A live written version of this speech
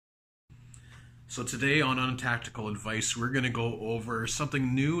So today on Untactical Advice, we're going to go over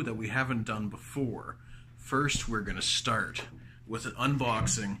something new that we haven't done before. First, we're going to start with an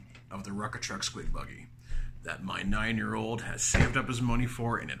unboxing of the Rukkatrukk Squigbuggy that my 9-year-old has saved up his money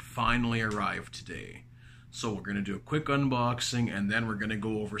for, and it finally arrived today. So we're going to do a quick unboxing, and then we're going to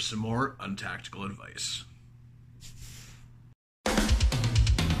go over some more Untactical advice.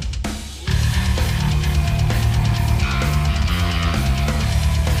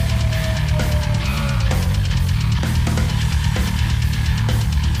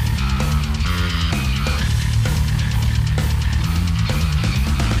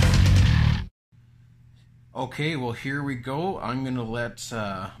 Okay, well here we go. I'm going to let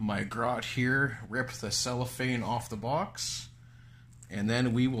my grot here rip the cellophane off the box, and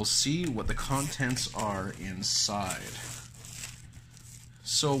then we will see what the contents are inside.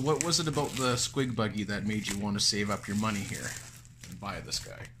 So what was it about the Squigbuggy that made you want to save up your money here and buy this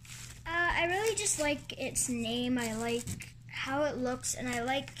guy? I really just like its name. I like how it looks, and I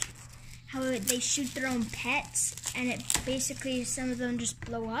like how they shoot their own pets, and it basically, some of them just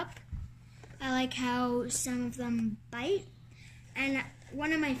blow up. I like how some of them bite, and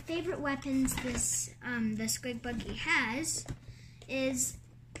one of my favorite weapons the Squigbuggy has is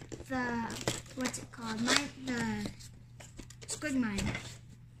the, what's it called? The Squigmine.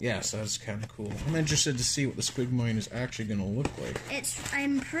 Yes, that's kind of cool. I'm interested to see what the Squigmine is actually going to look like.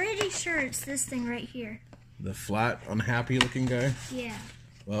 I'm pretty sure it's this thing right here. The flat, unhappy looking guy? Yeah.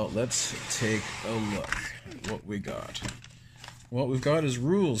 Well, let's take a look at what we got. What we've got is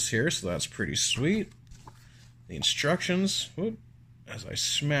rules here, so that's pretty sweet. The instructions, whoop, as I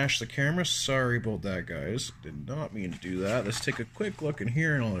smash the camera, sorry about that guys, did not mean to do that. Let's take a quick look in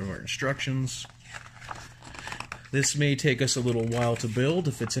here and all of our instructions. This may take us a little while to build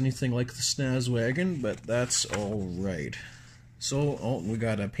if it's anything like the Snaz wagon, but that's alright. So, we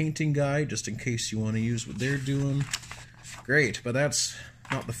got a painting guide, just in case you want to use what they're doing. Great, but that's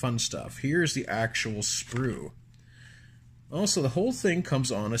not the fun stuff. Here's the actual sprue. Also, the whole thing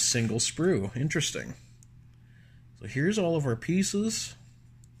comes on a single sprue. Interesting. So here's all of our pieces.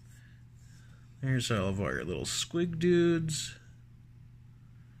 There's all of our little squig dudes.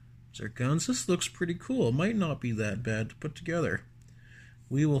 There's our guns. This looks pretty cool. It might not be that bad to put together.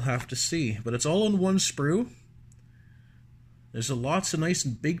 We will have to see. But it's all on one sprue. There's lots of nice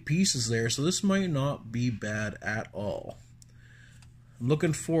and big pieces there, so this might not be bad at all. I'm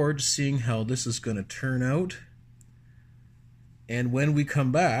looking forward to seeing how this is going to turn out. And when we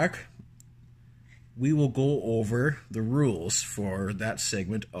come back, we will go over the rules for that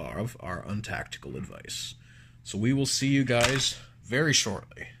segment of our Untactical advice. So we will see you guys very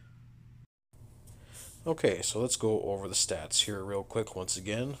shortly. Okay, so let's go over the stats here real quick once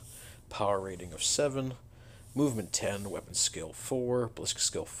again. Power rating of 7, movement 10, weapon skill 4, ballistic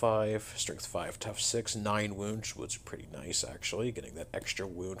skill 5, strength 5, tough 6, 9 wounds, which is pretty nice actually, getting that extra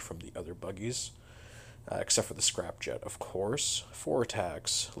wound from the other buggies. Except for the scrapjet, of course. 4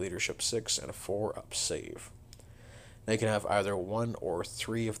 attacks, leadership 6, and a 4-up save. Now you can have either 1 or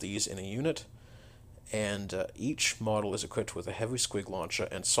 3 of these in a unit, and each model is equipped with a heavy squig launcher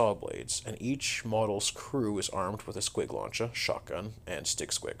and saw blades, and each model's crew is armed with a squig launcher, shotgun, and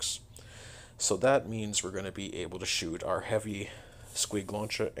stick squigs. So that means we're going to be able to shoot our heavy squig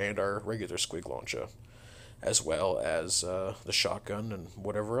launcher and our regular squig launcher, as well as the shotgun and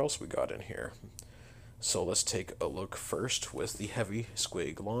whatever else we got in here. So let's take a look first with the heavy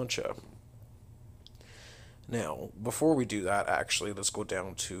squig launcher. Now, before we do that, actually, let's go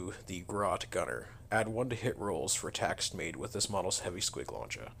down to the grot gunner. Add 1 to hit rolls for attacks made with this model's heavy squig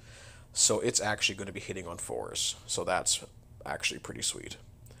launcher. So it's actually going to be hitting on 4s. So that's actually pretty sweet.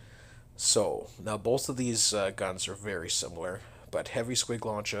 So, now both of these guns are very similar, but heavy squig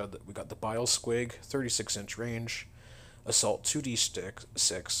launcher, we got the bile squig, 36-inch range, assault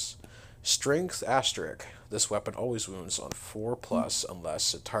 2d6, strength asterisk. This weapon always wounds on 4+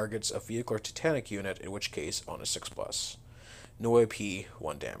 unless it targets a vehicle or titanic unit, in which case on a 6+. No AP,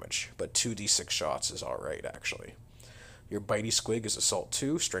 1 damage, but 2d6 shots is alright actually. Your bitey squig is assault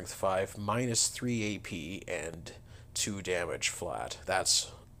 2, strength 5, -3 AP, and 2 damage flat.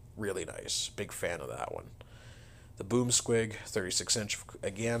 That's really nice. Big fan of that one. The boom squig, 36-inch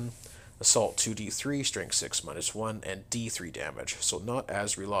again. Assault 2d3, strength 6 -1, and d3 damage. So not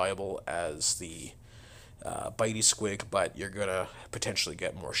as reliable as the bitey squig, but you're going to potentially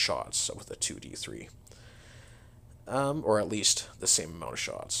get more shots with a 2d3. Or at least the same amount of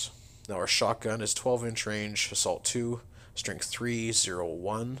shots. Now our shotgun is 12-inch range, assault 2, strength 3,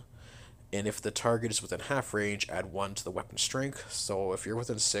 1. And if the target is within half range, add 1 to the weapon strength. So if you're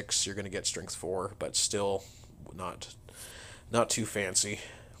within 6, you're going to get strength 4, but still not too fancy.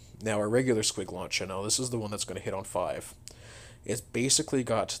 Now our regular Squig launcher, now this is the one that's going to hit on 5. It's basically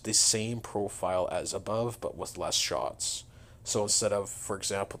got the same profile as above, but with less shots. So instead of, for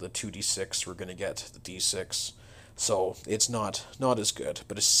example, the 2d6, we're going to get the d6. So it's not as good,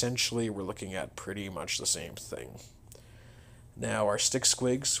 but essentially we're looking at pretty much the same thing. Now our stick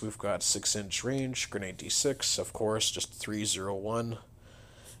squigs, we've got 6-inch range, grenade d6, of course, just 301.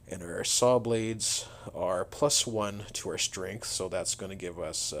 And our saw blades are +1 to our strength, so that's going to give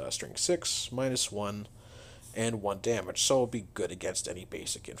us strength 6, -1, and 1 damage, so it'll be good against any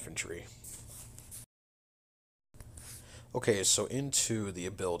basic infantry. Okay, so into the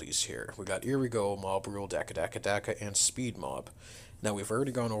abilities here. We got Here We Go, Mob Rule, Daka Daka Daka, and Speed Mob. Now we've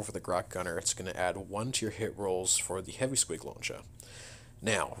already gone over the Grot Gunner. It's going to add 1 to your hit rolls for the Heavy Squig Launcher.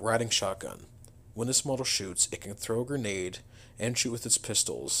 Now, Riding Shotgun. When this model shoots, it can throw a grenade and shoot with its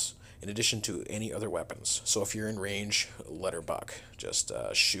pistols, in addition to any other weapons. So if you're in range, let her buck. Just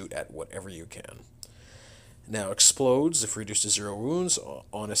shoot at whatever you can. Now, Explodes, if reduced to 0 wounds.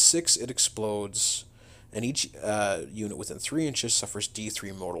 On a 6, it explodes, and each unit within 3 inches suffers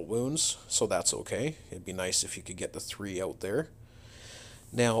D3 mortal wounds, so that's okay. It'd be nice if you could get the 3 out there.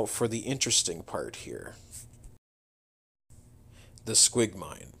 Now, for the interesting part here, the Squig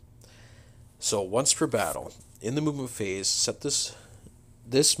Mine. So once per battle, in the movement phase,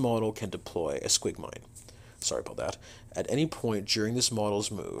 this model can deploy a Squig Mine. Sorry about that. At any point during this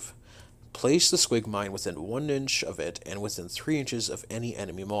model's move, place the Squig Mine within 1 inch of it and within 3 inches of any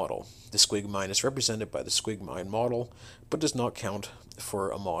enemy model. The Squig Mine is represented by the Squig Mine model, but does not count for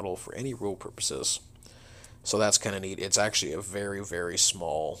a model for any rule purposes. So that's kind of neat. It's actually a very, very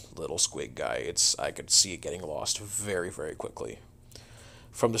small little squig guy. I could see it getting lost very, very quickly.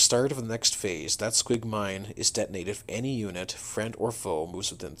 From the start of the next phase, that Squig Mine is detonated if any unit, friend or foe, moves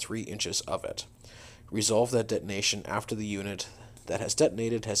within 3 inches of it. Resolve that detonation after the unit that has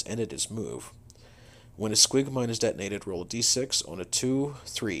detonated has ended its move. When a Squig Mine is detonated, roll a d6. On a 2,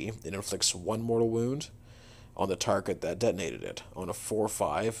 3, it inflicts 1 mortal wound on the target that detonated it. On a 4,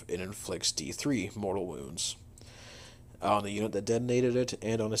 5, it inflicts d3 mortal wounds on the unit that detonated it,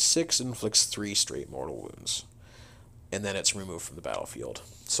 and on a 6, it inflicts 3 straight mortal wounds. And then it's removed from the battlefield.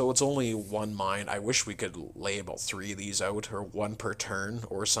 So it's only 1 mine. I wish we could lay about 3 of these out, or 1 per turn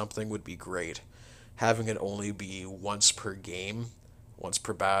or something would be great. Having it only be once per game, once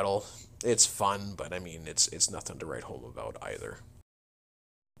per battle, it's fun, but I mean, it's nothing to write home about either.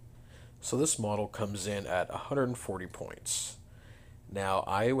 So this model comes in at 140 points. Now,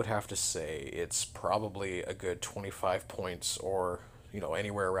 I would have to say it's probably a good 25 points or,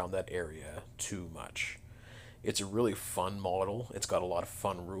 anywhere around that area too much. It's a really fun model. It's got a lot of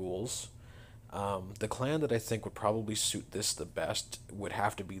fun rules. The clan that I think would probably suit this the best would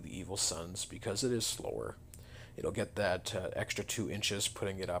have to be the Evil Sons, because it is slower. It'll get that extra 2 inches,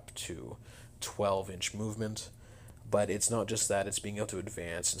 putting it up to 12-inch movement. But it's not just that, it's being able to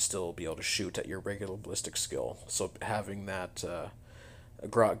advance and still be able to shoot at your regular ballistic skill. So having that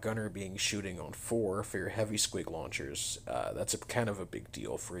Grot Gunner being shooting on 4 for your heavy squig launchers, that's kind of a big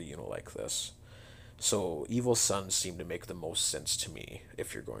deal for a unit like this. So Evil Sons seem to make the most sense to me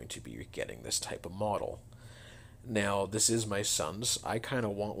if you're going to be getting this type of model. Now, this is my son's. I kind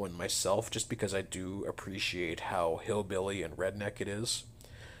of want one myself just because I do appreciate how hillbilly and redneck it is.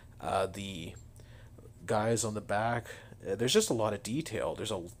 The guys on the back, there's just a lot of detail. There's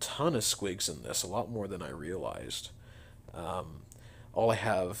a ton of squigs in this, a lot more than I realized. All I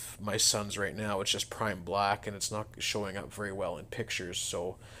have my son's right now, it's just prime black, and it's not showing up very well in pictures,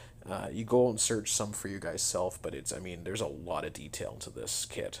 so you go and search some for you guys self, but there's a lot of detail into this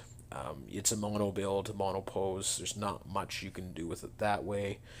kit. It's a mono build, mono pose. There's not much you can do with it that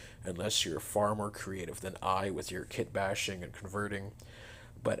way, unless you're far more creative than I with your kit bashing and converting.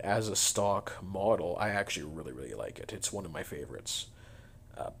 But as a stock model, I actually really, really like it. It's one of my favorites.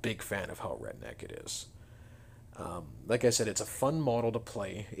 Big fan of how redneck it is. Like I said, it's a fun model to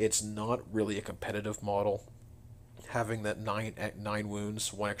play. It's not really a competitive model. Having that 9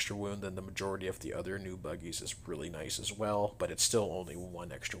 wounds, 1 extra wound than the majority of the other new buggies is really nice as well, but it's still only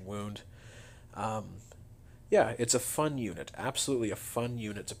 1 extra wound. Yeah, it's a fun unit. Absolutely a fun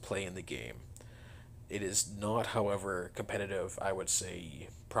unit to play in the game. It is not, however, competitive, I would say,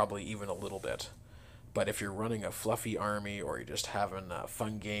 probably even a little bit. But if you're running a fluffy army, or you're just having a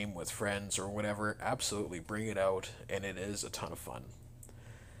fun game with friends or whatever, absolutely bring it out, and it is a ton of fun.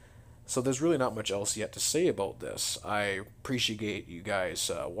 So there's really not much else yet to say about this. I appreciate you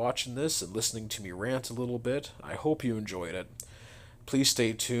guys watching this and listening to me rant a little bit. I hope you enjoyed it. Please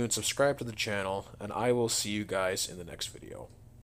stay tuned, subscribe to the channel, and I will see you guys in the next video.